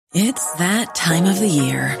It's that time of the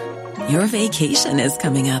year. Your vacation is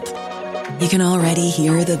coming up. You can already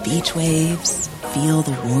hear the beach waves, feel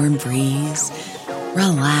the warm breeze,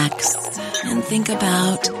 relax, and think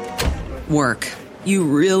about work. You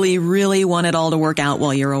really, really want it all to work out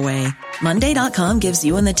while you're away. Monday.com gives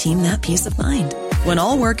you and the team that peace of mind. When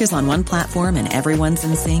all work is on one platform and everyone's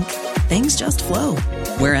in sync, things just flow.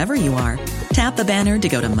 Wherever you are, tap the banner to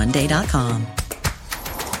go to Monday.com.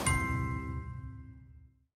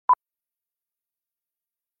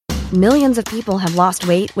 Millions of people have lost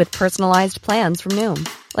weight with personalized plans from Noom.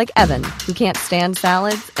 Like Evan, who can't stand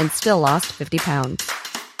salads and still lost 50 pounds.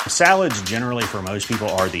 Salads generally for most people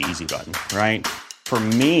are the easy button, right? For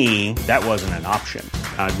me, that wasn't an option.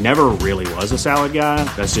 I never really was a salad guy.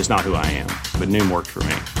 That's just not who I am. But Noom worked for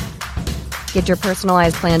me. Get your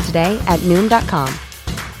personalized plan today at Noom.com.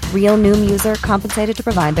 Real Noom user compensated to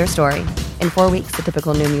provide their story. In 4 weeks, the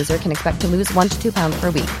typical Noom user can expect to lose 1 to 2 pounds per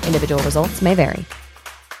week. Individual results may vary.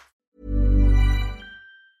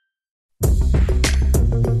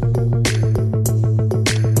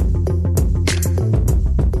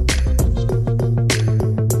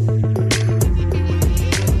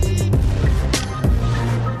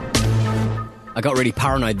 I got really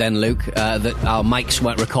paranoid then, Luke, that our mics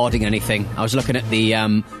weren't recording anything. I was looking at the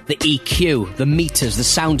EQ, the meters, the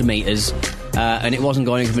sound meters, and it wasn't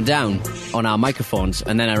going up and down on our microphones.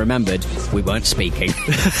 And then I remembered we weren't speaking.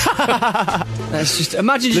 That's just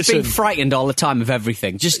imagine just being frightened all the time of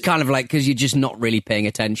everything, just kind of like because you're just not really paying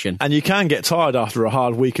attention. And you can get tired after a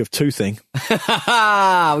hard week of toothing. We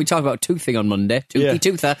talked about toothing on Monday. Toothy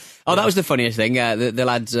Toother. Oh, that was the funniest thing. The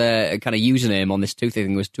lad's kind of username on this toothy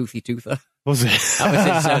thing was Toothy Toother. Was it? That was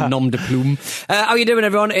his nom de plume. How you doing,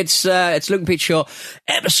 everyone? It's Luke and Pete Show,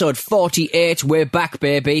 episode 48. We're back,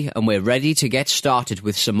 baby, and we're ready to get started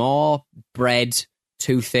with some more bread,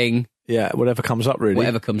 toothing. Yeah, whatever comes up, really.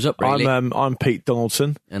 Whatever comes up, really. I'm Pete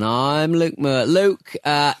Donaldson. And I'm Luke Murr. Luke,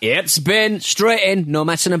 it's been straight in, no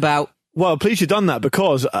messing about. Well, pleased you've done that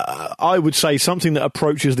because I would say something that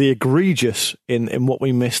approaches the egregious in what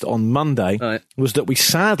we missed on Monday was that we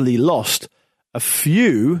sadly lost a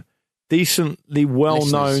few decently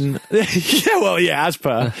well-known... as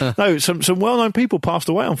per. No, some well-known people passed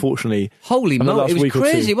away, unfortunately. Holy moly, it was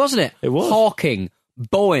crazy, wasn't it? It was. Hawking,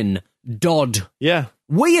 Bowen, Dodd. Yeah.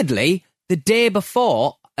 Weirdly, the day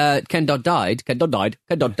before Ken Dodd died, Dodd's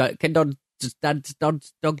dog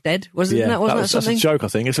dead, wasn't that? Wasn't that something? That's a joke, I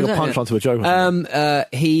think. It's like a punchline to a joke.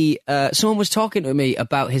 Someone was talking to me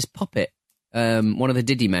about his puppet. One of the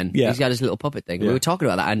Diddy men. Yeah. He's got his little puppet thing. Yeah. We were talking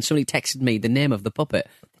about that, and somebody texted me the name of the puppet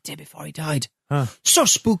the day before he died. So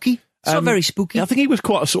spooky. So very spooky. I think he was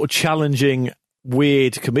quite a sort of challenging,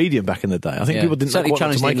 weird comedian back in the day. I think people didn't certainly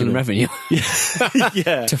challenge the Inland Revenue.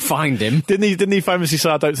 Yeah. To find him. Didn't he famously say,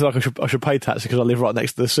 I don't think I should pay tax because I live right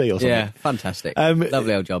next to the sea or something? Yeah, fantastic.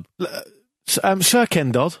 Lovely old job. Sir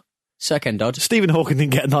Ken Dodd. Sir Ken Dodd. Stephen Hawking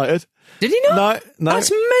didn't get knighted. Did he not? No.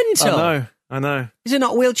 That's mental. I know. Is it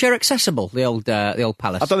not wheelchair accessible, the old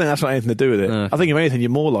palace? I don't think that's got anything to do with it. No. I think if anything, you're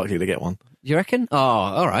more likely to get one. Do you reckon? Oh,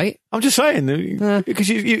 all right. I'm just saying, because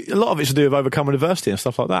a lot of it's to do with overcoming adversity and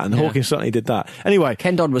stuff like that, and Hawking certainly did that. Anyway.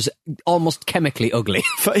 Ken Dodd was almost chemically ugly.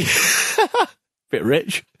 Bit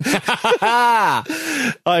rich. I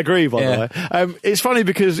agree, by the way. It's funny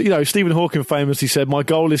because, Stephen Hawking famously said, my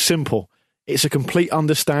goal is simple. It's a complete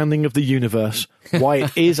understanding of the universe, why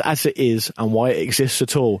it is as it is, and why it exists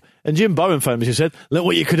at all. And Jim Bowen famously said, look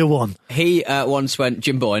what you could have won. He once went,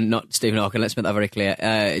 Jim Bowen, not Stephen Hawking, let's make that very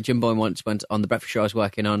clear. Jim Bowen once went on the breakfast show I was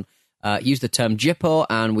working on, used the term Gyppo,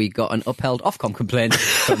 and we got an upheld Ofcom complaint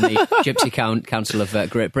from the Gypsy Council of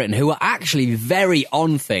Great Britain, who are actually very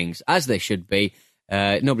on things, as they should be.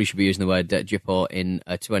 Nobody should be using the word Gyppo in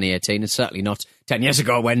 2018, and certainly not 10 years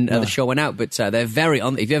ago when the show went out, but they're very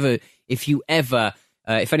on.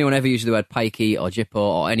 If anyone ever uses the word pikey or Gyppo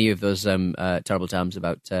or any of those terrible terms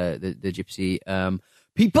about the Gypsy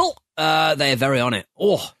people, they're very on it.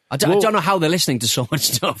 I don't know how they're listening to so much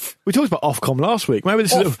stuff. We talked about Ofcom last week. Maybe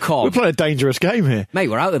this is we're playing a dangerous game here. Mate,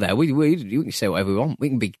 we're out of there. We can say whatever we want. We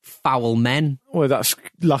can be foul men. Well, that's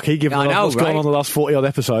lucky given what's gone on the last 40-odd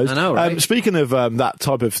episodes. I know, right? Speaking of that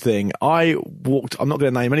type of thing, I'm not going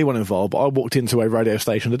to name anyone involved, but I walked into a radio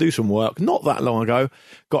station to do some work not that long ago,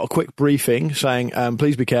 got a quick briefing saying,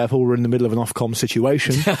 please be careful, we're in the middle of an Ofcom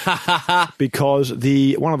situation, because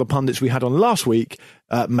one of the pundits we had on last week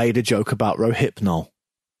made a joke about Rohypnol.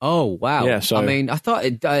 Oh, wow. Yeah, so,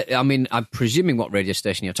 I'm presuming what radio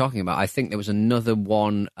station you're talking about. I think there was another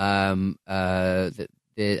one that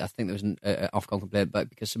I think there was an Ofcom complaint, but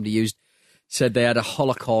because somebody said they had a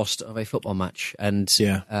holocaust of a football match, and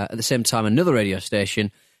at the same time another radio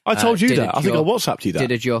station I told you did that. I think I WhatsApped you that.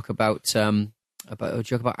 Did a joke about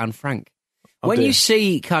Anne Frank. When dear. you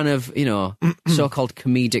see kind of, so-called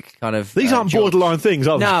comedic kind of... These aren't jokes, borderline things,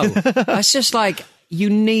 are they? No. It's just like, you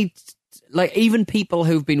need... Like, even people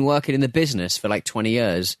who've been working in the business for like 20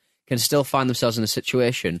 years can still find themselves in a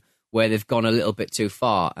situation where they've gone a little bit too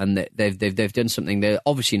far and they've done something they're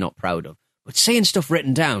obviously not proud of. But seeing stuff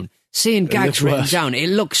written down, seeing gags written down, it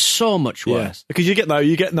looks so much worse. Because you get no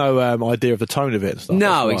idea of the tone of it and stuff.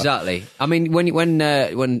 No, exactly. I mean,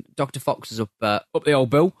 when Dr. Fox is up the old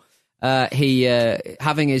bill, he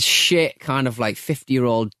having his shit kind of like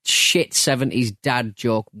 50-year-old shit 70s dad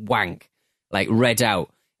joke wank like read out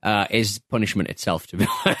is punishment itself, to be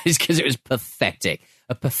honest, because it was pathetic.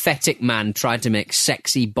 A pathetic man trying to make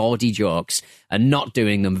sexy bawdy jokes and not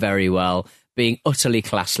doing them very well, being utterly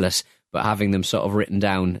classless, but having them sort of written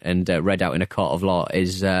down and read out in a court of law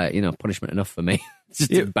is, punishment enough for me. It's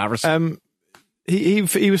just embarrassing. He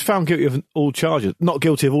was found guilty of all charges. Not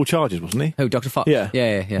guilty of all charges, wasn't he? Who, Dr. Fox?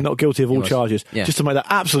 Yeah. Not guilty of all charges. Yeah. Just to make that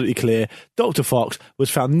absolutely clear, Dr. Fox was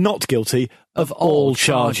found not guilty of all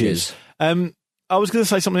charges. I was going to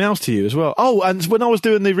say something else to you as well. Oh, and when I was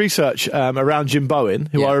doing the research around Jim Bowen,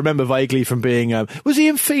 who I remember vaguely from being... was he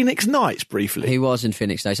in Phoenix Nights briefly? He was in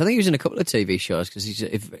Phoenix Nights. I think he was in a couple of TV shows because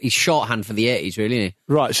he's shorthand for the 80s, really, isn't he?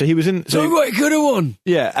 Right, so he was in... So what he could have won.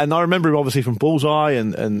 Yeah, and I remember him obviously from Bullseye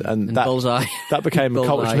and that, Bullseye. That became a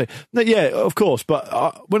culture thing. No, yeah, of course,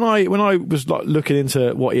 but when I was like looking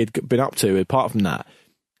into what he had been up to, apart from that,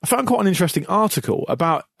 I found quite an interesting article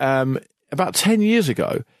about 10 years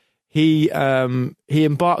ago. He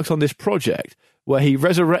embarked on this project where he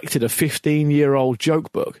resurrected a 15-year-old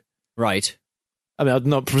joke book. Right. I mean, I'm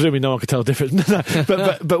not presuming no one could tell the difference.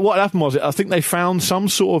 but what happened was, I think they found some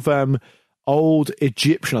sort of old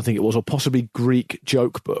Egyptian, I think it was, or possibly Greek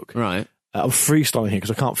joke book. Right. I'm freestyling here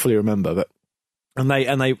because I can't fully remember, but and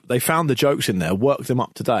they found the jokes in there, worked them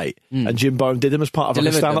up to date, and Jim Bowen did them as part of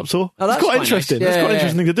like a stand-up tour. Oh, that's quite interesting. Nice. That's quite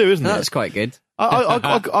interesting thing to do, isn't it? That's quite good.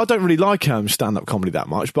 I don't really like stand-up comedy that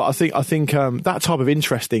much, but I think that type of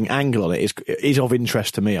interesting angle on it is of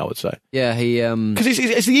interest to me, I would say. Yeah, he because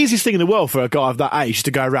it's the easiest thing in the world for a guy of that age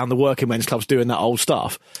to go around the working men's clubs doing that old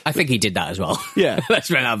stuff. I think he did that as well. Yeah, let's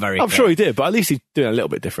make that very. I'm clear. sure he did, but at least he's doing a little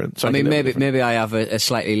bit different. I mean, maybe I have a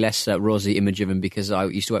slightly less rosy image of him because I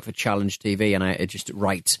used to work for Challenge TV and I just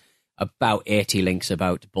write about 80 links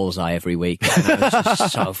about Bullseye every week. And I was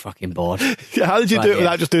just so fucking bored. Yeah, how did you do it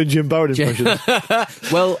without just doing Jim Bowen impressions?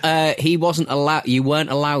 Well, he wasn't allowed. You weren't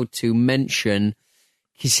allowed to mention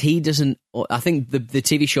because he doesn't. I think the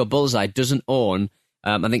TV show Bullseye doesn't own.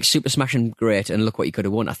 I think Super Smashing Great and Look What You Could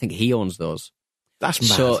Have Won. I think he owns those. That's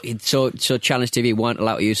mad. So Challenge TV weren't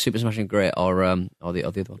allowed to use Super Smashing Great or the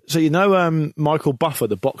other one. So you know Michael Buffer,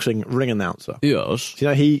 the boxing ring announcer? Yes. You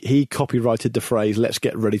know he copyrighted the phrase "Let's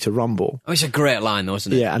get ready to rumble." Oh, it's a great line, though,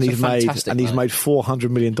 isn't it? Yeah, and he's made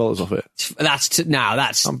 $400 million off it.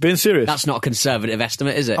 That's I'm being serious. That's not a conservative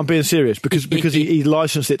estimate, is it? I'm being serious because he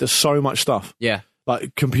licensed it to so much stuff. Yeah.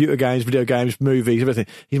 Like computer games, video games, movies, everything.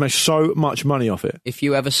 He's made so much money off it. If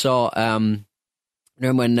you ever saw,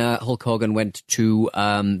 remember when Hulk Hogan went to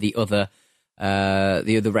the other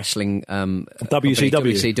wrestling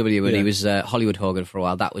WCW, and he was Hollywood Hogan for a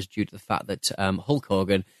while. That was due to the fact that Hulk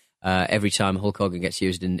Hogan, every time Hulk Hogan gets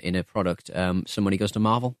used in a product, some money goes to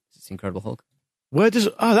Marvel. It's Incredible Hulk. That's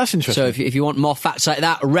interesting. So if you want more facts like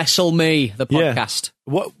that, Wrestle Me, the podcast.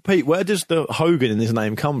 Yeah. Pete, where does the Hogan in his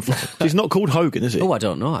name come from? He's not called Hogan, is he? Oh, I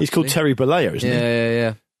don't know. Actually. He's called Terry Bollea, isn't he?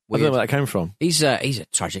 Yeah. I don't know where that came from. He's a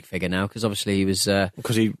tragic figure now because obviously he was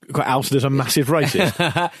because he got outed as a massive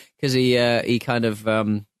racist. Because he kind of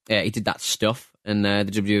he did that stuff, and the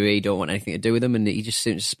WWE don't want anything to do with him, and he just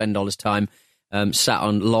seems to spend all his time sat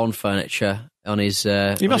on lawn furniture on his.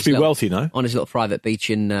 He must be wealthy, no? On his little private beach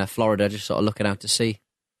in Florida, just sort of looking out to sea.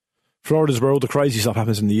 Florida's where all the crazy stuff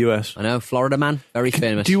happens in the US. I know, Florida man, very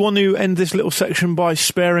famous. Do you want to end this little section by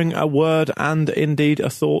sparing a word and indeed a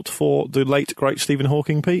thought for the late, great Stephen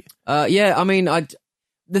Hawking, Pete? Yeah, I mean,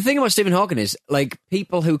 the thing about Stephen Hawking is, like,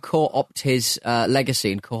 people who co-opt his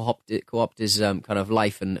legacy and co-opt his kind of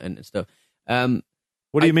life and stuff.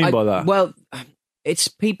 What do you mean by that? Well, it's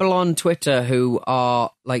people on Twitter who are,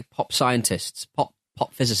 like, pop scientists, pop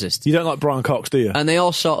physicists. You don't like Brian Cox, do you? And they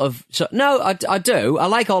all sort of... no, I do. I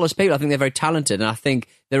like all those people. I think they're very talented, and I think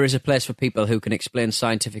there is a place for people who can explain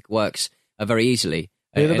scientific works very easily.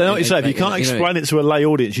 Yeah, they know what you say. If you can't explain it to a lay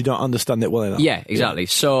audience, you don't understand it well enough. Yeah, exactly. Yeah.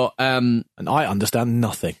 So... and I understand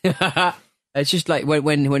nothing. It's just like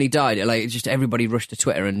when he died, like just everybody rushed to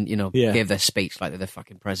Twitter and, gave their speech like they're the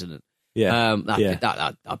fucking president. Yeah.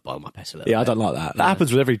 That boiled my piss a little bit. I don't like that. That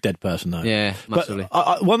happens with every dead person, though. Yeah, massively.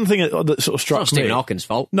 But one thing that sort of struck me... It's not Stephen Hawking's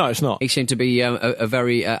fault. No, it's not. He seemed to be a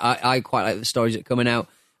very... I quite like the stories that are coming out,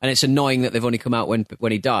 and it's annoying that they've only come out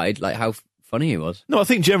when he died, like how funny he was. No, I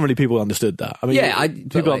think generally people understood that. I mean,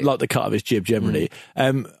 people like the cut of his jib generally.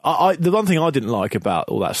 The one thing I didn't like about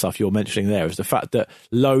all that stuff you're mentioning there is the fact that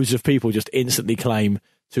loads of people just instantly claim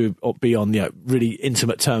to be on really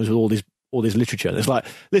intimate terms with all this literature. And it's like,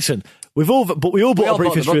 listen, we all bought a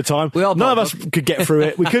brief history of time. None of us could get through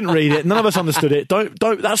it. We couldn't read it. None of us understood it. Don't.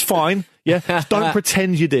 That's fine. Yeah, just don't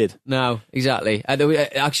pretend you did. No, exactly.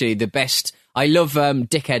 Actually, the best. I love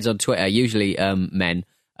dickheads on Twitter. Usually, men.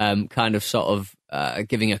 Kind of sort of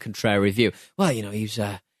giving a contrary view. Well, he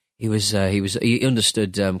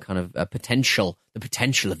understood kind of the potential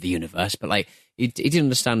of the universe, but like he didn't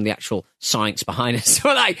understand the actual science behind it.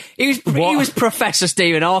 So like he was Professor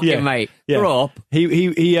Stephen Hawking, mate. Yeah. Grow up. I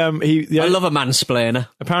love a mansplainer.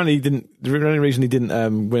 Apparently, the only reason he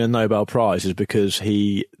didn't win a Nobel Prize is because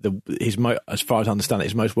as far as I understand it,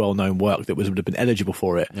 his most well-known work that would have been eligible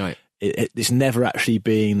for it. Right. It's never actually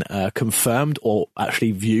been confirmed or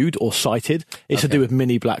actually viewed or cited. It's to do with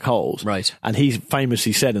mini black holes. Right. And he's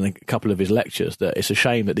famously said in a couple of his lectures that it's a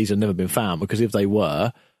shame that these have never been found, because if they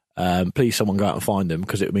were, please someone go out and find them,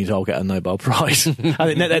 because it means I'll get a Nobel Prize. and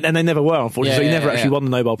they never were, unfortunately. So he never actually won the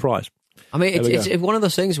Nobel Prize. I mean, it's one of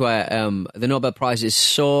those things where the Nobel Prize is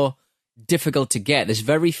so difficult to get. There's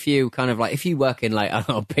very few kind of like, if you work in like, I don't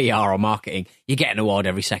know, PR or marketing, you get an award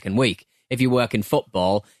every second week. If you work in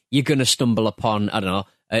football, you're going to stumble upon, I don't know,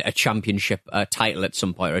 a championship title at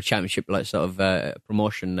some point, or a championship like sort of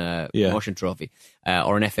promotion trophy,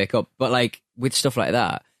 or an FA Cup. But like with stuff like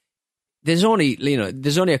that, there's only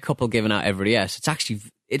a couple given out every year. So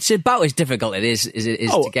it's about as difficult as it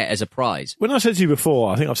is to get as a prize. When I said to you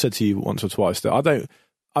before, I think I've said to you once or twice that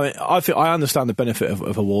I understand the benefit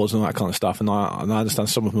of awards and that kind of stuff, and I understand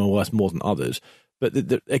some of them are worth more than others. But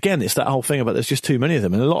again, it's that whole thing about there's just too many of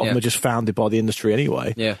them, and a lot of them are just founded by the industry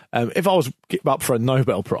anyway. Yeah. If I was up for a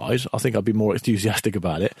Nobel Prize, I think I'd be more enthusiastic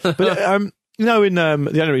about it. But the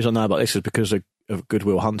only reason I know about this is because of Good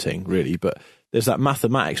Will Hunting, really. But there's that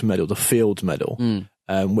mathematics medal, the Fields Medal,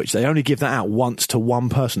 which they only give that out once to one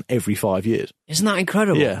person every 5 years. Isn't that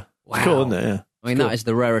incredible? Yeah. Wow. It's cool, isn't it? Yeah. I mean, that is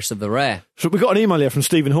the rarest of the rare. So we got an email here from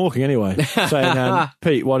Stephen Hawking anyway, saying,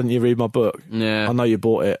 Pete, why didn't you read my book? Yeah. I know you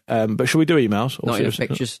bought it. But should we do emails? Not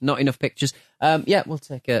enough pictures. Yeah, we'll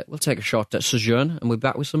take a short sojourn, and we're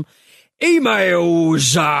back with some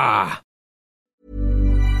emails.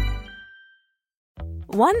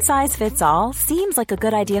 One size fits all seems like a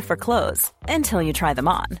good idea for clothes until you try them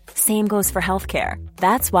on. Same goes for healthcare.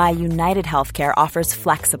 That's why United Healthcare offers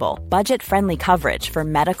flexible, budget-friendly coverage for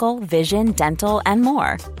medical, vision, dental, and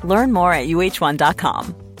more. Learn more at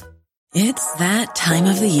uh1.com. It's that time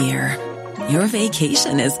of the year. Your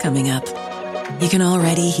vacation is coming up. You can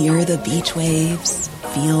already hear the beach waves,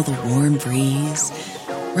 feel the warm breeze,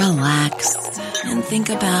 relax, and think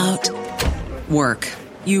about work.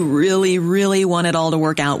 You really, really want it all to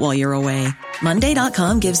work out while you're away.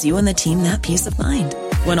 Monday.com gives you and the team that peace of mind.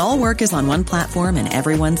 When all work is on one platform and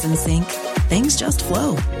everyone's in sync, things just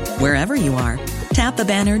flow. Wherever you are, tap the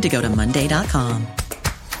banner to go to Monday.com.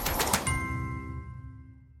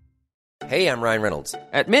 Hey, I'm Ryan Reynolds.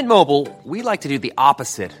 At Mint Mobile, we like to do the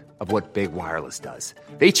opposite of what Big Wireless does.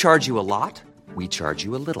 They charge you a lot. We charge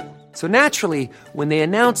you a little. So naturally, when they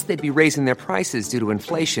announced they'd be raising their prices due to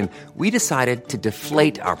inflation, we decided to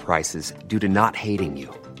deflate our prices due to not hating you.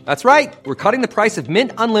 That's right. We're cutting the price of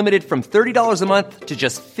Mint Unlimited from $30 a month to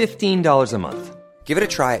just $15 a month. Give it a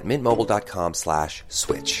try at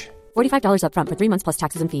mintmobile.com/switch. $45 up front for 3 months plus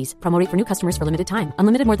taxes and fees. Promo rate for new customers for limited time.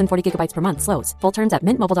 Unlimited more than 40 gigabytes per month slows. Full terms at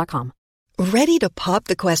mintmobile.com. Ready to pop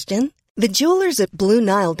the question? The jewelers at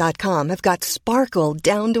BlueNile.com have got sparkle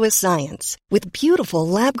down to a science with beautiful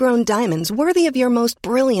lab-grown diamonds worthy of your most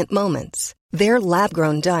brilliant moments. Their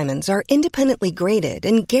lab-grown diamonds are independently graded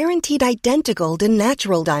and guaranteed identical to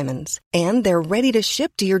natural diamonds, and they're ready to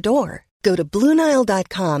ship to your door. Go to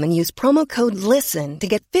BlueNile.com and use promo code LISTEN to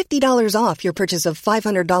get $50 off your purchase of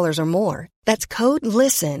 $500 or more. That's code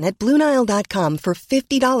LISTEN at BlueNile.com for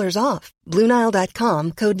 $50 off.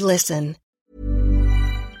 BlueNile.com, code LISTEN.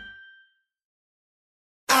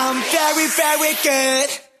 I'm very, very good.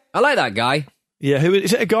 I like that guy. Yeah, who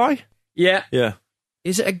is it? A guy? Yeah. Yeah.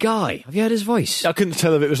 Is it a guy? Have you heard his voice? I couldn't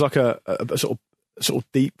tell if it was like a sort of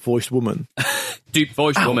deep voiced woman. Deep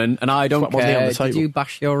voiced woman, and I don't care. Did you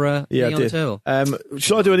bash your knee on the table?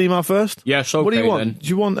 Shall I do an email first? Yes, okay. What do you want? Then. Do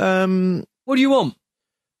you want? What do you want?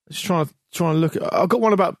 Just trying to look. I've got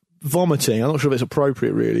one about vomiting. I'm not sure if it's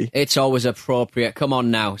appropriate, really. It's always appropriate. Come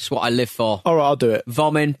on now. It's what I live for. All right, I'll do it.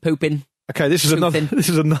 Vomiting, pooping. Okay, this is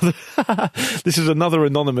another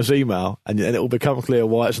anonymous email, and it will become clear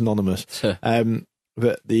why it's anonymous.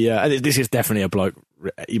 But this is definitely a bloke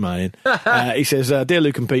emailing. He says, "Dear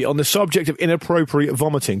Luke and Pete, on the subject of inappropriate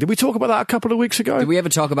vomiting, did we talk about that a couple of weeks ago? Did we ever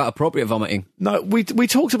talk about appropriate vomiting? No, we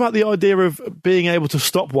talked about the idea of being able to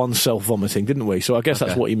stop oneself vomiting, didn't we? So I guess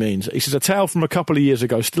that's what he means. He says, a tale from a couple of years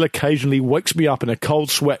ago still occasionally wakes me up in a cold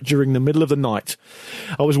sweat during the middle of the night.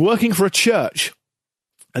 I was working for a church."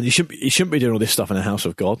 And you shouldn't be doing all this stuff in a house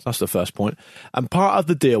of God. That's the first point. And part of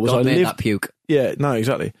the deal was God made that puke. Yeah, no,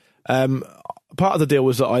 exactly. Part of the deal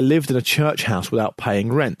was that I lived in a church house without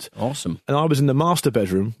paying rent. Awesome. And I was in the master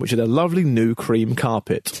bedroom, which had a lovely new cream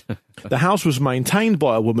carpet. The house was maintained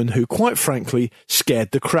by a woman who, quite frankly,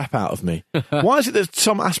 scared the crap out of me. Why is it that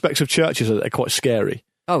some aspects of churches are quite scary?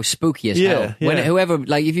 Oh, spooky as hell. Yeah. When whoever,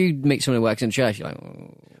 like, if you meet someone who works in a church, you're like,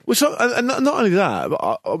 oh. Well, so, and not only that,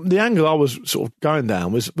 but the angle I was sort of going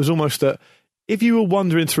down was almost that if you were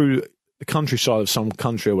wandering through the countryside of some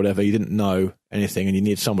country or whatever, you didn't know anything and you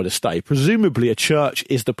need somewhere to stay, presumably a church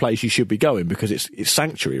is the place you should be going because it's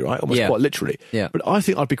sanctuary, right? Almost quite literally. Yeah. But I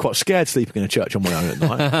think I'd be quite scared sleeping in a church on my own at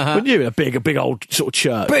night. Wouldn't you? In a big old sort of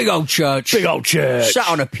church. Big old church. Big old church. Sat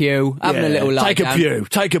on a pew, having a little lie Take a pew.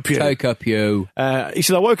 Take a pew. He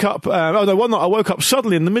said, I woke up, one night I woke up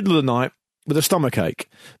suddenly in the middle of the night with a stomachache.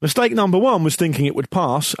 Mistake number one was thinking it would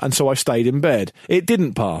pass, and so I stayed in bed. It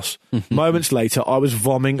didn't pass. Moments later, I was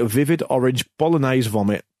vomiting a vivid orange bolognese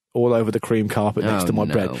vomit all over the cream carpet next to my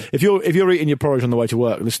bed. If you're eating your porridge on the way to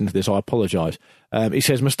work, listen to this, I apologise. He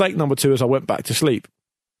says, mistake number two is I went back to sleep.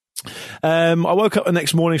 I woke up the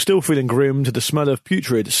next morning still feeling grim to the smell of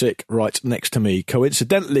putrid sick right next to me.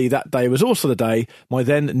 Coincidentally, that day was also the day my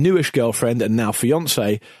then newish girlfriend and now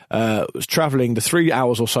fiancé was travelling the 3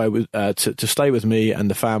 hours or so to stay with me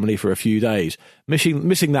and the family for a few days.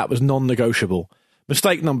 Missing that was non-negotiable.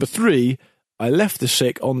 Mistake number three, I left the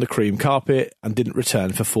sick on the cream carpet and didn't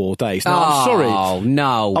return for 4 days. Now, I'm sorry. Oh,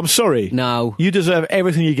 no. I'm sorry. No. You deserve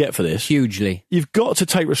everything you get for this. Hugely. You've got to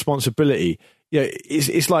take responsibility. Yeah,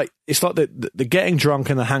 it's like the getting drunk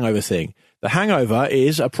and the hangover thing. The hangover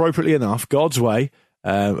is, appropriately enough, God's way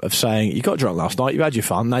of saying, you got drunk last night, you had your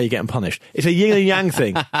fun, now you're getting punished. It's a yin and yang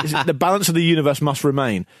thing. The balance of the universe must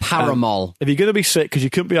remain. Paramol. If you're going to be sick because you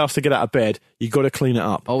couldn't be asked to get out of bed, you've got to clean it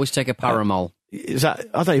up. Always take a Paramol. Is that?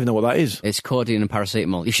 I don't even know what that is. It's codeine and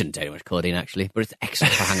paracetamol. You shouldn't take much codeine, actually, but it's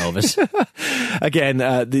excellent for hangovers. Again,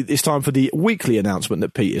 it's time for the weekly announcement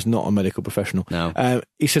that Pete is not a medical professional. No.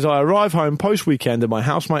 He says, I arrive home post-weekend and my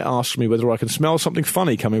housemate asks me whether I can smell something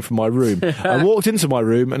funny coming from my room. I walked into my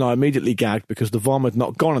room and I immediately gagged because the vomit had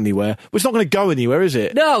not gone anywhere. Well, it's not going to go anywhere, is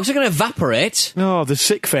it? No, it's not going to evaporate. Oh, the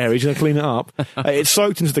sick fairy's going to clean it up. It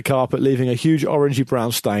soaked into the carpet, leaving a huge orangey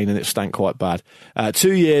brown stain, and it stank quite bad.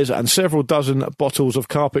 2 years and several dozen bottles of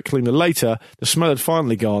carpet cleaner later, the smell had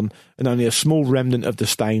finally gone and only a small remnant of the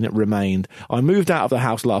stain remained. I moved out of the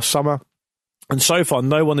house last summer and so far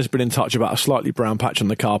no one has been in touch about a slightly brown patch on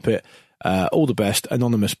the carpet. All the best,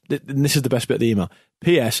 Anonymous. This is the best bit of the email.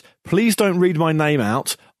 P.S. Please don't read my name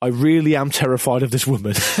out. I really am terrified of this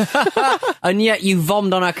woman. And yet you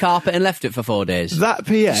vommed on her carpet and left it for 4 days. That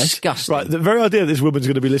P.S. Disgusting. Right, the very idea that this woman's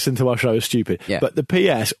going to be listening to our show is stupid. Yeah. But the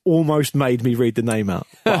P.S. almost made me read the name out.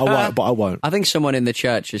 But I won't. I think someone in the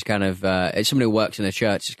church is kind of, someone who works in the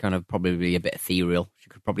church is kind of probably a bit ethereal. She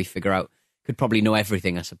could probably figure out, could probably know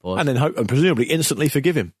everything, I suppose. And then and presumably instantly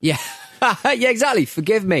forgive him. Yeah. Yeah, exactly.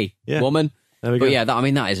 Forgive me, woman. There we go. But yeah,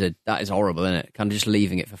 that is horrible, isn't it? Kind of just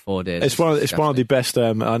leaving it for 4 days. It's one of the best.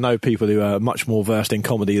 I know people who are much more versed in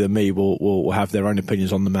comedy than me will have their own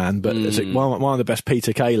opinions on the man. But it's one of the best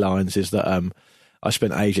Peter Kay lines is that I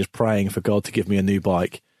spent ages praying for God to give me a new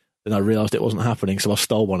bike. Then I realised it wasn't happening, so I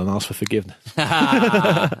stole one and asked for forgiveness.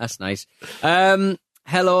 That's nice.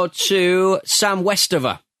 Hello to Sam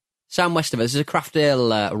Westover. Sam Westover. This is a craft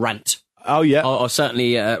ale rant. Oh, yeah. Or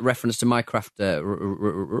certainly reference to my craft beer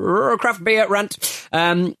rant.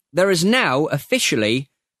 There is now officially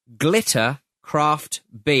glitter craft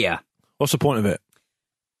beer. What's the point of it?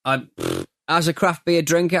 As a craft beer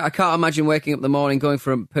drinker, I can't imagine waking up in the morning, going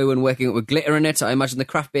for a poo and waking up with glitter in it. I imagine the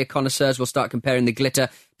craft beer connoisseurs will start comparing the glitter,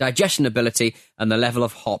 digestion ability, and the level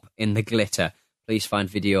of hop in the glitter. Please find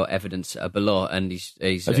video evidence below. And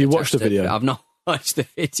he's have you watched the video? I've not watched the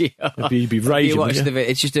video. You'd be raging.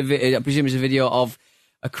 It's just I presume it's a video of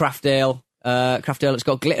a craft ale that's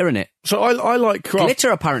got glitter in it. So I like craft. Glitter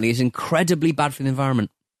apparently is incredibly bad for the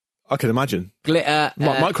environment. I can imagine. Glitter.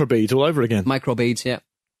 Microbeads all over again. Microbeads, yeah.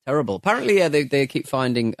 Terrible. Apparently, they keep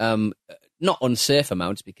finding not unsafe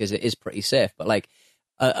amounts because it is pretty safe, but like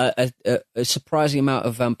a surprising amount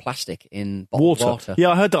of plastic in bottled water.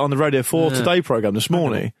 Yeah, I heard that on the Radio 4 Today programme this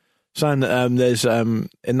morning, saying that there's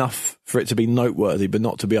enough for it to be noteworthy but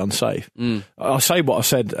not to be unsafe. I say what I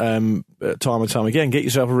said time and time again, get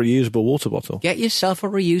yourself a reusable water bottle. Get yourself a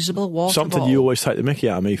reusable water Something bottle. you always take the mickey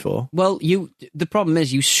out of me for. Well, the problem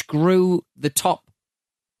is you screw the top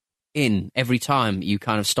in every time you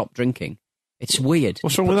kind of stop drinking. It's weird.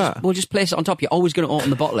 What's wrong with that? Well, just place it on top. You're always going to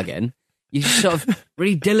open the bottle again. You sort of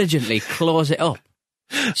really diligently close it up.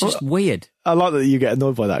 It's just weird. I like that you get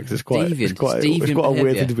annoyed by that because it's quite a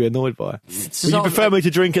weird thing to be annoyed by. Would you prefer me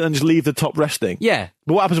to drink it and just leave the top resting? Yeah.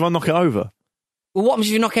 But what happens if I knock it over? Well, what happens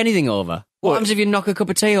if you knock anything over? What happens if you knock a cup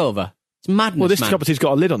of tea over? It's madness. Well, this cup of tea's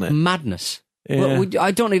got a lid on it. Madness. Yeah. Well,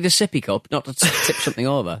 I don't need a sippy cup, not to tip something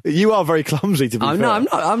over. You are very clumsy, to be fair. No, I'm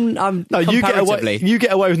not. I'm no, comparatively. you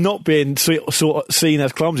get away with not being sort of seen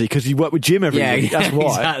as clumsy because you work with Jim every week. That's why.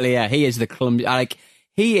 Exactly. Yeah, he is the clumsy.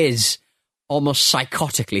 He is almost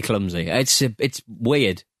psychotically clumsy. It's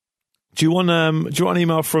weird. Do you want an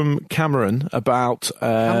email from Cameron about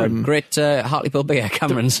Cameron, great Hartlepool beer,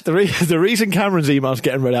 Cameron's. The reason Cameron's email's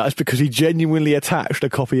getting read out is because he genuinely attached a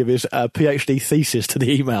copy of his PhD thesis to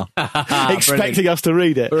the email, expecting us to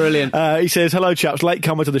read it. Brilliant. He says, "Hello, chaps. Late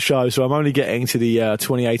comer to the show, so I'm only getting to the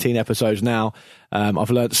 2018 episodes now. I've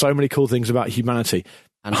learned so many cool things about humanity."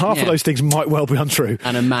 And half of those things might well be untrue.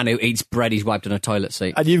 And a man who eats bread he's wiped on a toilet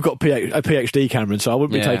seat. And you've got a PhD, Cameron, so I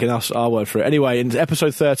wouldn't be taking our word for it. Anyway, in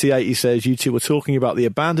episode 38, he says, you two were talking about the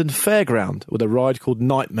abandoned fairground with a ride called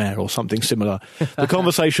Nightmare or something similar. The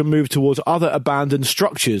conversation moved towards other abandoned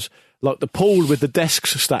structures, like the pool with the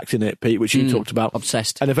desks stacked in it, Pete, which you talked about.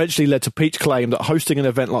 Obsessed. And eventually led to Pete's claim that hosting an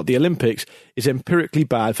event like the Olympics is empirically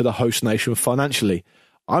bad for the host nation financially.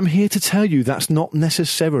 I'm here to tell you that's not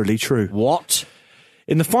necessarily true. What?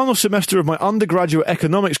 In the final semester of my undergraduate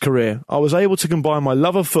economics career, I was able to combine my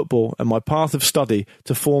love of football and my path of study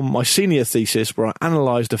to form my senior thesis where I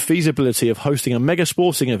analysed the feasibility of hosting a mega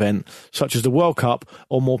sporting event such as the World Cup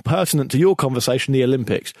or, more pertinent to your conversation, the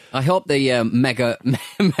Olympics. I hope the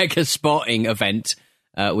mega sporting event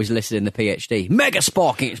was listed in the PhD. Mega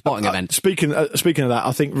sporting event. Speaking of that,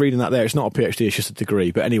 I think reading that there, it's not a PhD, it's just a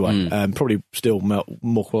degree. But anyway, probably still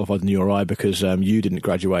more qualified than you or I because you didn't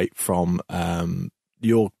graduate from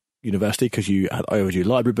your university because you had overdue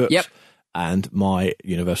library books. Yep. And my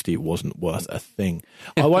university wasn't worth a thing.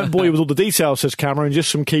 I won't bore you with all the details, says Cameron, just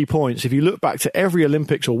some key points. If you look back to every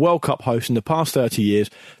Olympics or World Cup host in the past 30 years,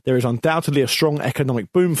 there is undoubtedly a strong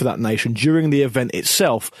economic boom for that nation during the event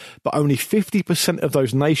itself, but only 50% of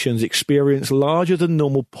those nations experience larger than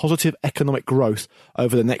normal positive economic growth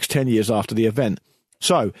over the next 10 years after the event.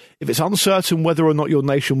 So, if it's uncertain whether or not your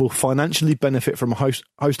nation will financially benefit from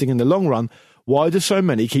hosting in the long run, why do so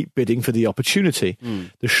many keep bidding for the opportunity?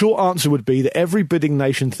 The short answer would be that every bidding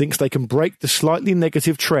nation thinks they can break the slightly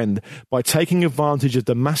negative trend by taking advantage of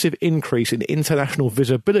the massive increase in international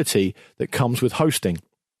visibility that comes with hosting.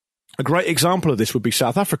 A great example of this would be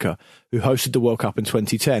South Africa, who hosted the World Cup in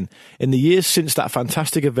 2010. In the years since that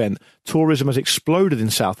fantastic event, tourism has exploded in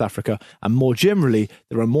South Africa, and more generally,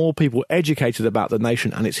 there are more people educated about the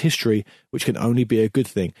nation and its history, which can only be a good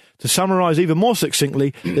thing. To summarise even more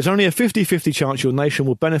succinctly, there's only a 50-50 chance your nation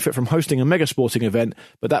will benefit from hosting a mega sporting event,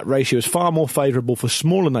 but that ratio is far more favourable for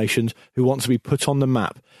smaller nations who want to be put on the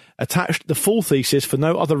map. Attached the full thesis for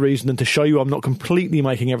no other reason than to show you I'm not completely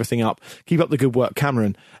making everything up. Keep up the good work,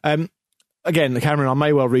 Cameron. Again, Cameron, I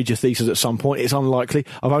may well read your thesis at some point. It's unlikely.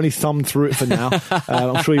 I've only thumbed through it for now.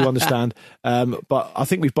 I'm sure you understand. But I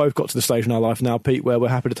think we've both got to the stage in our life now, Pete, where we're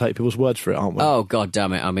happy to take people's words for it, aren't we? Oh, God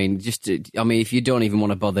damn it. I mean, if you don't even want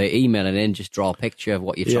to bother emailing in, just draw a picture of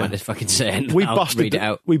what you're trying to fucking say and I'll read it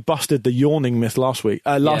out. We busted the yawning myth last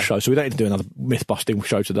show, so we don't need to do another myth-busting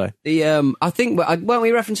show today. I think, weren't we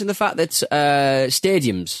referencing the fact that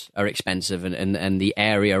stadiums are expensive and the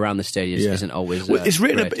area around the stadiums isn't always it's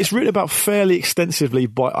written about fairly extensively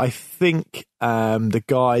by, I think, the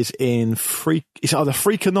guys in it's either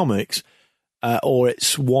Freakonomics or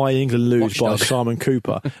it's Why England Lose by Simon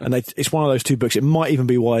Cooper. And it's one of those two books. It might even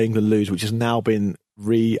be Why England Lose, which has now been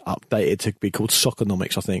re-updated to be called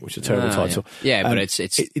Soccernomics, I think, which is a terrible title. Yeah, but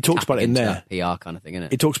it talks about it in there. PR kind of thing, isn't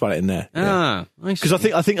it? It talks about it in there. Because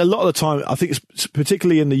I think a lot of the time, I think it's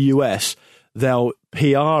particularly in the US, they'll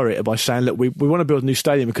PR it by saying, look, we want to build a new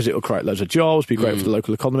stadium because it will create loads of jobs, be great for the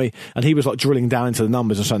local economy. And he was like drilling down into the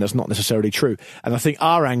numbers and saying that's not necessarily true. And I think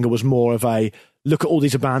our angle was more of a look at all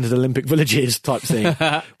these abandoned Olympic villages type thing.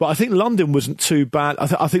 But I think London wasn't too bad.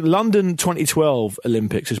 I think London 2012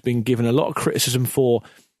 Olympics has been given a lot of criticism for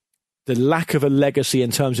the lack of a legacy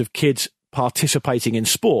in terms of kids participating in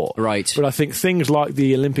sport. Right. But I think things like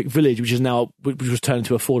the Olympic Village, which was turned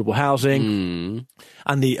into affordable housing,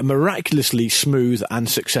 and the miraculously smooth and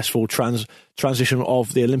successful transition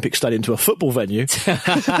of the Olympic Stadium to a football venue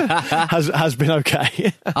has been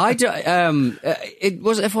okay. It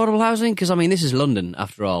was affordable housing because this is London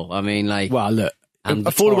after all. Well, look. And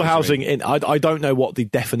affordable housing, I don't know what the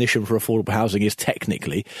definition for affordable housing is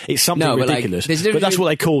technically. It's something ridiculous, but that's what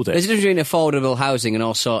they called it. There's a difference between affordable housing and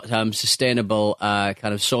also sustainable kind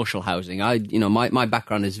of social housing. My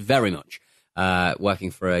background is very much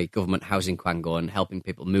working for a government housing quango and helping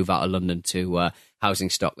people move out of London to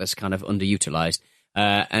housing stock that's kind of underutilised.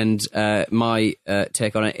 And my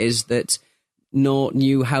take on it is that no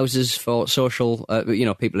new houses for social,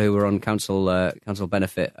 people who were on council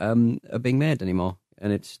benefit are being made anymore,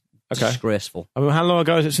 and it's disgraceful. How long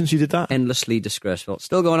ago is it since you did that? Endlessly disgraceful.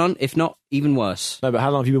 Still going on, if not even worse. No, but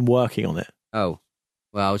how long have you been working on it? Oh,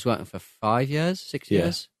 well, I was working for 5 years, 6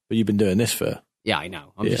 years. But you've been doing this for... Yeah, I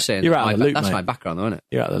know. I'm just saying. You're out of the loop, that's mate. my background, though, isn't it?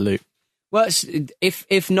 You're out of the loop. Well,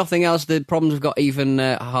 if nothing else, the problems have got even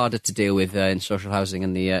harder to deal with in social housing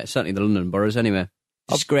and certainly the London boroughs anyway.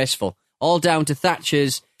 Disgraceful. All down to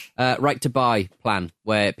Thatcher's right to buy plan,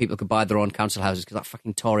 where people could buy their own council houses, because that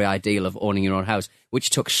fucking Tory ideal of owning your own house,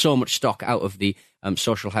 which took so much stock out of the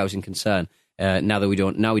social housing concern. Now we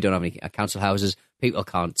don't have any council houses. People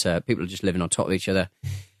are just living on top of each other.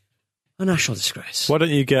 A national disgrace. Why don't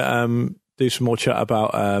you get do some more chat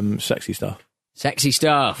about sexy stuff? Sexy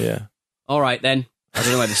stuff. Yeah. All right then. I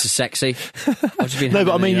don't know whether this is sexy. No,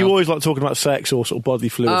 but you always like talking about sex or sort of bodily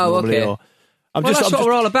fluids normally. Okay. That's what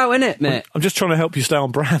we're all about, isn't it, mate? I'm just trying to help you stay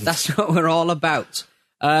on brand. That's what we're all about.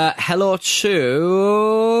 Hello to...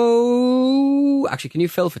 Actually, can you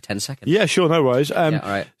fill for 10 seconds? Yeah, sure, no worries. All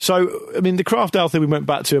right. So, the Craftdale thing we went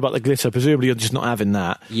back to about the glitter, presumably you're just not having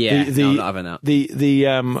that. Yeah, I'm not having that.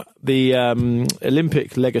 The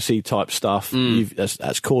Olympic legacy type stuff,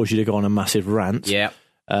 that's caused you to go on a massive rant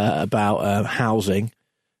about housing.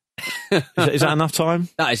 Is that enough time?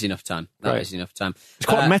 That is enough time. Is enough time. It's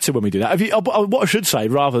quite meta when we do that. What I should say,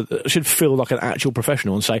 I should feel like an actual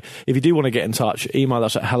professional and say, if you do want to get in touch, email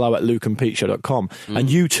us at hello@lukeandpeteshow.com,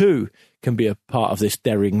 and you too can be a part of this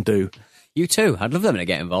daring do. You too. I'd love them to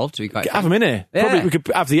get involved. To be quite have them in here. Yeah. Probably we could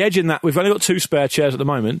have the Edge in that. We've only got 2 spare chairs at the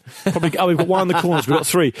moment. Probably we've got one in the corners. We've got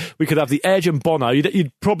 3. We could have the Edge and Bono.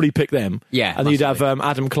 You'd probably pick them. Yeah, and you'd have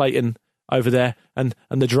Adam Clayton over there and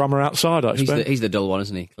the drummer outside, I expect. He's the dull one,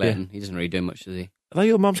 isn't he, Clayton? Yeah. He doesn't really do much, does he? Are they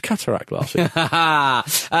your mum's cataract glasses?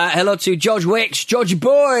 Hello to George Wicks. Georgie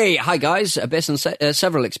boy! Hi, guys. Based on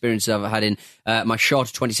several experiences I've had in my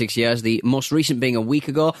short 26 years, the most recent being a week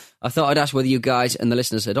ago, I thought I'd ask whether you guys and the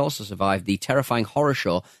listeners had also survived the terrifying horror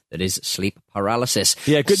show that is sleep paralysis.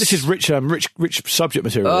 Yeah, good. This is rich subject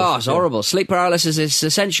material. Oh, it's horrible. Sleep paralysis is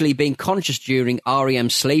essentially being conscious during REM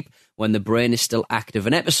sleep, when the brain is still active.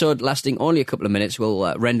 An episode lasting only a couple of minutes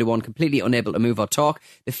will render one completely unable to move or talk,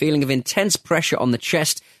 the feeling of intense pressure on the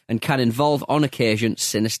chest, and can involve, on occasion,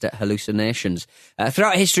 sinister hallucinations.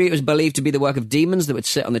 Throughout history, it was believed to be the work of demons that would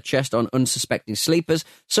sit on the chest on unsuspecting sleepers,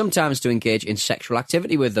 sometimes to engage in sexual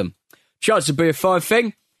activity with them. Chance to be a 5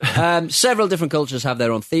 thing. Several different cultures have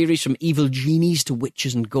their own theories, from evil genies to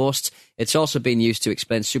witches and ghosts. It's also been used to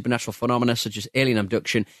explain supernatural phenomena such as alien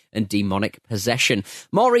abduction and demonic possession.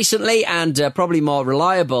 More recently, and probably more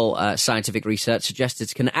reliable scientific research suggests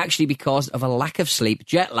it can actually be caused of a lack of sleep,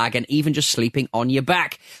 jet lag, and even just sleeping on your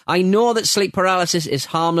back. I know that sleep paralysis is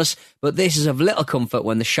harmless, but this is of little comfort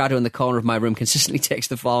when the shadow in the corner of my room consistently takes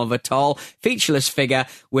the form of a tall, featureless figure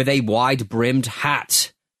with a wide-brimmed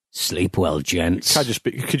hat. Sleep well, gents.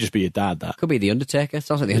 It could just be your dad, that. Could be The Undertaker.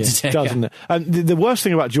 Sounds like The Undertaker. It doesn't it? And the worst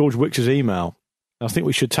thing about George Wicks's email, I think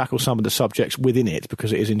we should tackle some of the subjects within it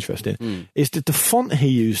because it is interesting, is that the font he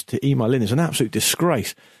used to email in is an absolute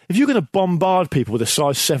disgrace. If you're going to bombard people with a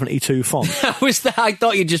size 72 font... I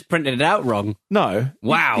thought you just printed it out wrong. No.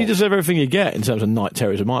 Wow. You deserve everything you get in terms of night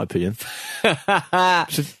terrors, in my opinion.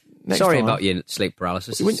 Sorry about your sleep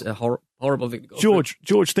paralysis. It's a horrible thing to go through.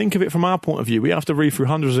 George, think of it from our point of view. We have to read through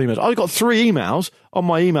hundreds of emails. I've got 3 emails on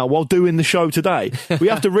my email while doing the show today. We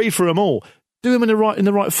have to read through them all. Do them in the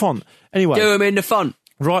right font. Anyway, do them in the font.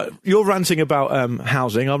 Right, you're ranting about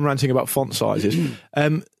housing. I'm ranting about font sizes.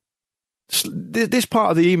 This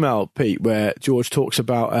part of the email, Pete, where George talks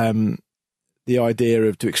about the idea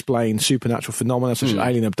of to explain supernatural phenomena such as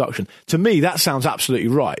alien abduction. To me, that sounds absolutely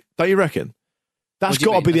right. Don't you reckon? That's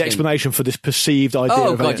got to be the explanation for this perceived idea.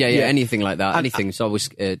 Oh, God, yeah, anything like that. Anything's always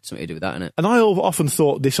something to do with that, isn't it? And I often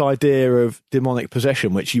thought this idea of demonic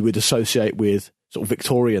possession, which you would associate with sort of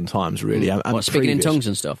Victorian times, really. And speaking in tongues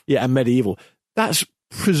and stuff? Yeah, and medieval. That's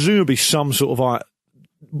presumably some sort of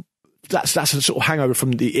that's a sort of hangover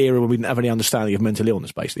from the era when we didn't have any understanding of mental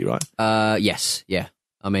illness, basically, right? Yes, yeah.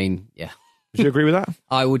 I mean, yeah. Would you agree with that?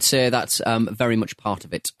 I would say that's very much part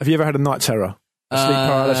of it. Have you ever had a night terror? A sleep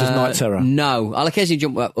paralysis night terror? No. I'll occasionally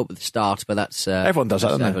jump up at the start, but that's... everyone does that,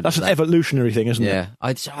 doesn't it? That's an evolutionary thing, isn't it? Yeah.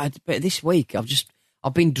 But this week,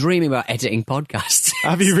 I've been dreaming about editing podcasts.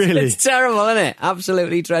 Have you really? It's terrible, isn't it?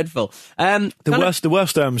 Absolutely dreadful. The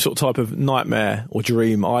worst sort of type of nightmare or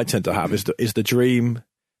dream I tend to have is the dream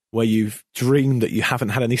where you've dreamed that you haven't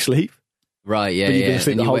had any sleep. Right, yeah, but you've been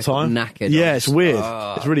asleep the whole time. Knackered. Yeah, it's weird.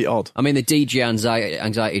 It's really odd. I mean, the DJ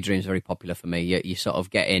anxiety dream is very popular for me. You sort of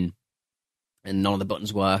get in, and none of the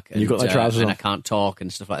buttons work, and you've got no trousers and on. I can't talk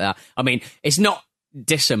and stuff like that. I mean, it's not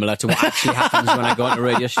dissimilar to what actually happens when I go into a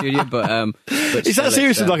radio studio, but is that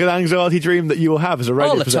seriously like an anxiety dream that you will have as a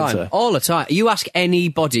radio presenter? All the time. You ask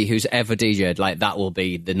anybody who's ever DJ'd, like that will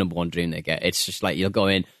be the number one dream they get. It's just like you'll go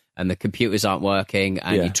in and the computers aren't working,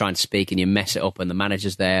 and you try and speak and you mess it up, and the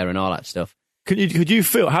manager's there and all that stuff. Could you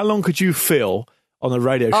feel? How long could you feel on a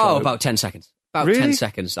radio show? Oh, about 10 seconds. About really? 10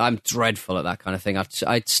 seconds. I'm dreadful at that kind of thing.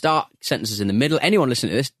 I'd start sentences in the middle. Anyone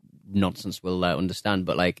listening to this nonsense will understand,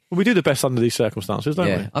 but like... Well, we do the best under these circumstances,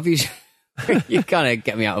 don't we? I've used... you kind of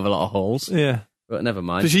get me out of a lot of holes. Yeah. But never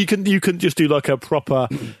mind. Because you can just do like a proper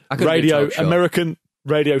American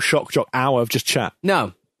radio shock jock hour of just chat.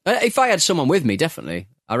 No. If I had someone with me, definitely.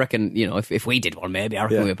 I reckon, if we did one, maybe, I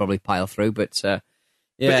reckon we'd probably pile through, but... But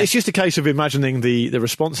it's just a case of imagining the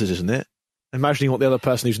responses, isn't it? Imagining what the other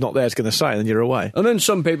person who's not there is going to say, and then you're away. And then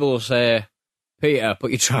some people will say, Peter,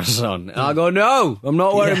 put your trousers on. And I'll go, no, I'm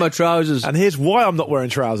not wearing my trousers. And here's why I'm not wearing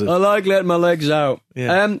trousers. I like letting my legs out.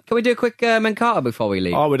 Yeah. Can we do a quick Mencarta before we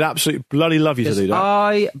leave? I would absolutely bloody love you to do that.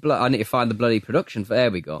 I need to find the bloody production.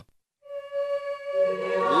 There we go.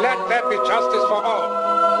 Let there be justice for all.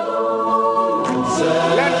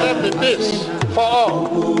 Let there be peace for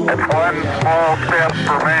all. It's one small step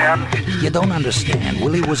for man. You don't understand.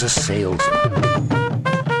 Willie was a salesman.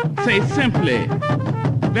 Say simply,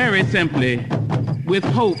 very simply, with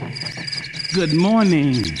hope, good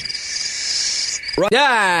morning. Right.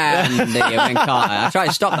 Yeah, Mencarta. I tried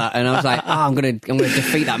to stop that, and I was like, I'm gonna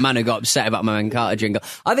defeat that man who got upset about my Mencarta jingle.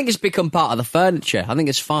 I think it's become part of the furniture. I think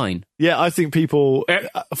it's fine. Yeah, I think people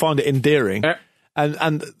find it endearing.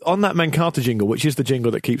 And on that Mencarta jingle, which is the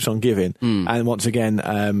jingle that keeps on giving, and once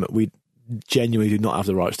again, we genuinely do not have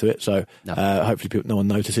the rights to it, so hopefully no one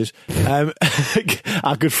notices. Our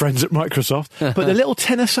good friends at Microsoft. But the little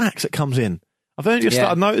tenor sax that comes in, I've only just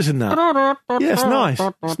started noticing that. Yeah, it's nice.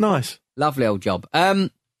 It's nice. Lovely old job.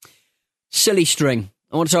 Silly string.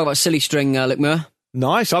 I want to talk about silly string, Luke Moore.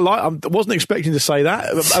 Nice. I wasn't expecting to say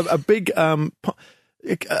that. A big...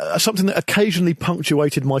 something that occasionally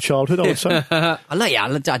punctuated my childhood, I would say.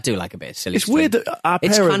 I do like a bit of silly It's string. weird that our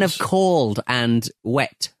parents... It's kind of cold and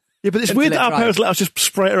wet. Yeah, but it's weird that our parents let us just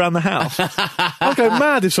spray it around the house. I'd go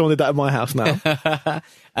mad if someone did that in my house now.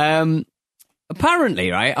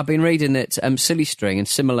 Apparently, right, I've been reading that silly string and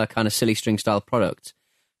similar kind of silly string style products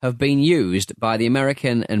have been used by the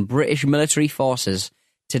American and British military forces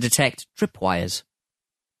to detect tripwires.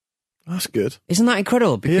 That's good. Isn't that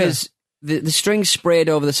incredible? Because... Yeah. The string's sprayed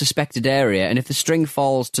over the suspected area, and if the string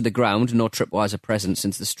falls to the ground, no tripwires are present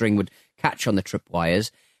since the string would catch on the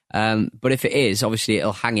tripwires. But if it is, obviously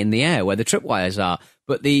it'll hang in the air where the tripwires are.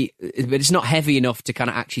 But it's not heavy enough to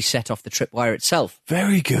kind of actually set off the tripwire itself.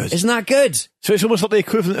 Very good. Isn't that good? So it's almost like the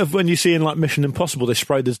equivalent of when you see in like Mission Impossible, they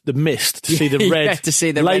spray the mist to see the red to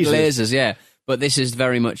see the lasers. Red lasers, yeah. But this is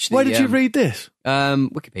very much Where did you read this?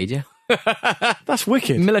 Wikipedia. That's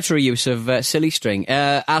wicked. Military use of silly string.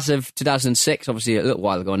 As of 2006, obviously a little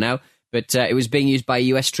while ago now, but it was being used by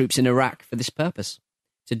US troops in Iraq for this purpose,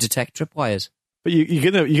 to detect tripwires. But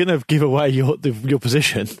you're gonna give away your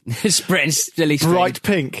position. Spreading silly string. Bright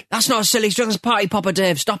pink. That's not a silly string. That's party popper,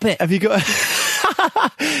 Dave. Stop it. Have you got?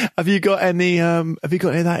 Have you got any of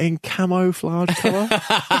that in camouflage colour?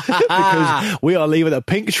 Because we are leaving a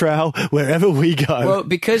pink trail wherever we go. Well,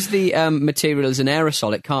 because the material is an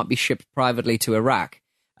aerosol, it can't be shipped privately to Iraq,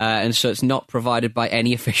 and so it's not provided by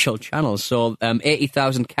any official channels. So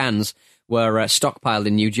 80,000 cans were stockpiled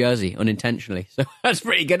in New Jersey unintentionally. So that's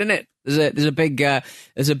pretty good, isn't it?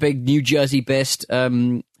 There's a big New Jersey-based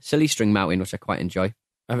silly string mountain, which I quite enjoy.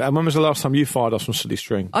 And when was the last time you fired off some silly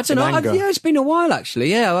string? I don't know. It's been a while,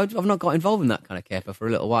 actually. Yeah, I've not got involved in that kind of caper for a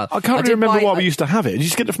little while. I can't really remember why we used to have it. Did you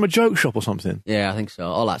just get it from a joke shop or something? Yeah, I think so.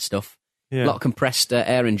 All that stuff. Yeah. A lot of compressed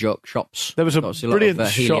air in joke shops. There was a brilliant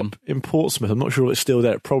shop in Portsmouth. I'm not sure if it's still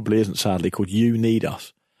there. It probably isn't, sadly, called You Need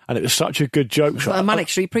Us. And it was such a good joke shop. A Manic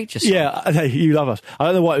Street Preacher song. Yeah, You Love Us. I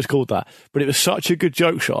don't know why it was called that, but it was such a good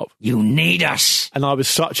joke shop. You need us. And I was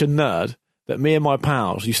such a nerd that me and my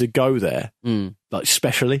pals used to go there, like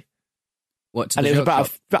specially. What? And it was about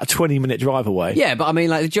a 20-minute drive away. Yeah, but I mean,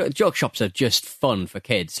 like the joke shops are just fun for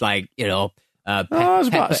kids. Like, you know, it was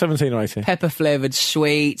about 17 or 18. Pepper flavoured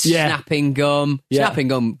sweets, snapping gum. Yeah. Snapping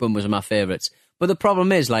gum was one of my favourites. But the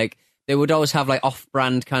problem is, like, they would always have like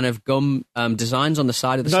off-brand kind of gum designs on the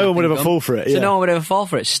side of the. No one would ever gum. fall for it. So no one would ever fall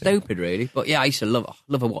for it. It's stupid, really. But yeah, I used to love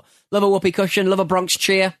a whoopee cushion, love a Bronx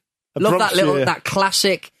cheer, love that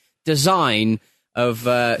classic design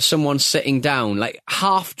of someone sitting down, like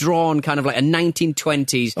half drawn, kind of like a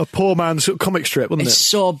 1920s. A poor man's comic strip, wasn't it? It's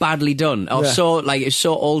so badly done. Or it's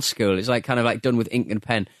so old school. It's like kind of like done with ink and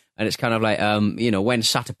pen. And it's kind of like, when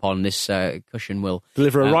sat upon, this cushion will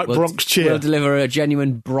deliver a Bronx cheer. Will deliver a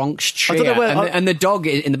genuine Bronx cheer. And the dog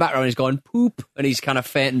in the background is going poop, and he's kind of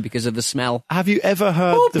fainting because of the smell. Have you ever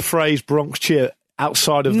heard the phrase Bronx cheer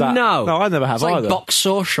outside of that? No, I never have it's like either. box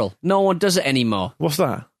social. No one does it anymore. What's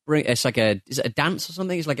that? It's like is it a dance or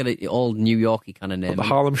something? It's like an old New Yorkie kind of name. The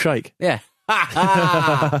Harlem Shake. Yeah.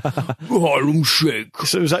 Harlem Shake.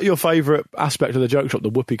 So is that your favourite aspect of the joke shop, the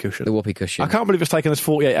whoopee cushion? The whoopee cushion. I can't believe it's taken us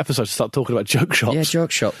 48 episodes to start talking about joke shops. Yeah,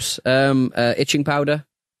 joke shops. Itching powder.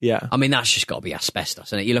 Yeah. I mean, that's just got to be asbestos,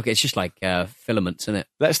 isn't it? You look, it's just like filaments, isn't it?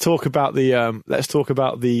 Let's talk about the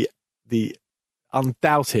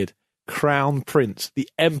undoubted crown prince, the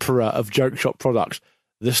emperor of joke shop products,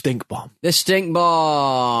 the stink bomb. The stink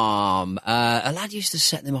bomb. A lad used to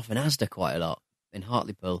set them off in Asda quite a lot in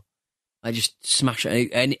Hartlepool. I just smash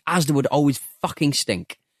it, and Asda would always fucking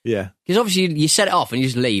stink. Yeah, because obviously you set it off and you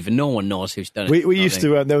just leave, and no one knows who's done it. We used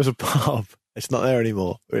to. There was a pub. It's not there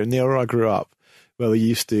anymore. Near where I grew up, where we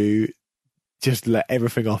used to just let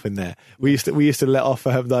everything off in there. We used to let off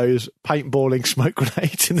those paintballing smoke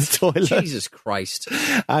grenades in the toilet. Jesus Christ!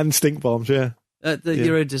 And stink bombs. Yeah,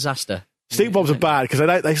 you're a disaster. Stink bombs are bad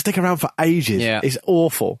because they stick around for ages. Yeah. It's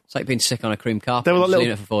awful. It's like being sick on a cream carpet. They were like little,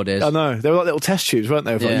 it for 4 days. I know. They were like little test tubes, weren't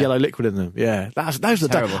they? With like yellow liquid in them. Yeah, those are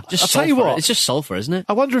terrible. I'll tell you what. It's just sulphur, isn't it?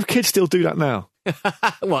 I wonder if kids still do that now.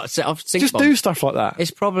 What? Set off stink just bombs? Do stuff like that.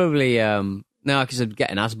 It's probably no, because of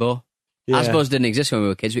getting Asbo. Yeah. Asbos didn't exist when we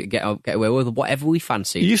were kids. We could get away with whatever we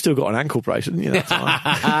fancied. You still got an ankle brace, didn't you? That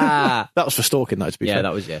time? That was for stalking, though. To be fair. Yeah,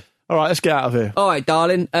 that was All right, let's get out of here. All right,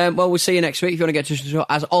 darling. Well, we'll see you next week. If you want to get to the show,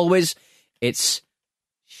 as always, it's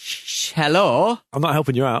hello. I'm not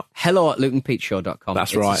helping you out. Hello at lukeandpeteshow.com.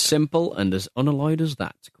 That's it's right. As simple and as unalloyed as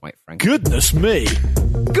that, quite frankly. Goodness me.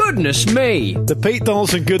 Goodness me. The Pete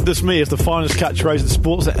Donaldson goodness me is the finest catchphrase in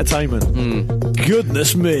sports entertainment.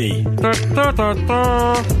 Goodness me.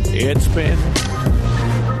 It's been...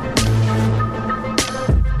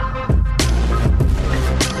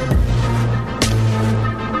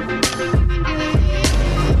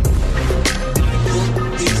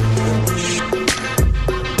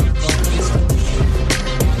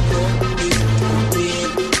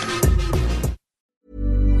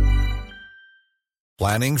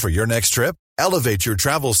 Planning for your next trip? Elevate your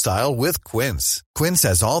travel style with Quince. Quince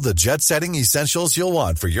has all the jet-setting essentials you'll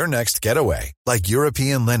want for your next getaway, like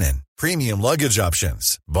European linen, premium luggage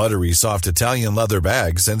options, buttery soft Italian leather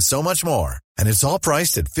bags, and so much more. And it's all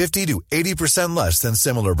priced at 50 to 80% less than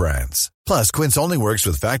similar brands. Plus, Quince only works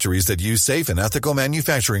with factories that use safe and ethical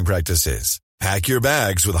manufacturing practices. Pack your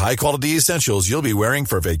bags with high-quality essentials you'll be wearing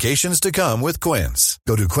for vacations to come with Quince.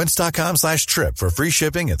 Go to quince.com/trip for free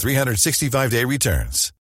shipping and 365-day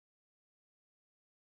returns.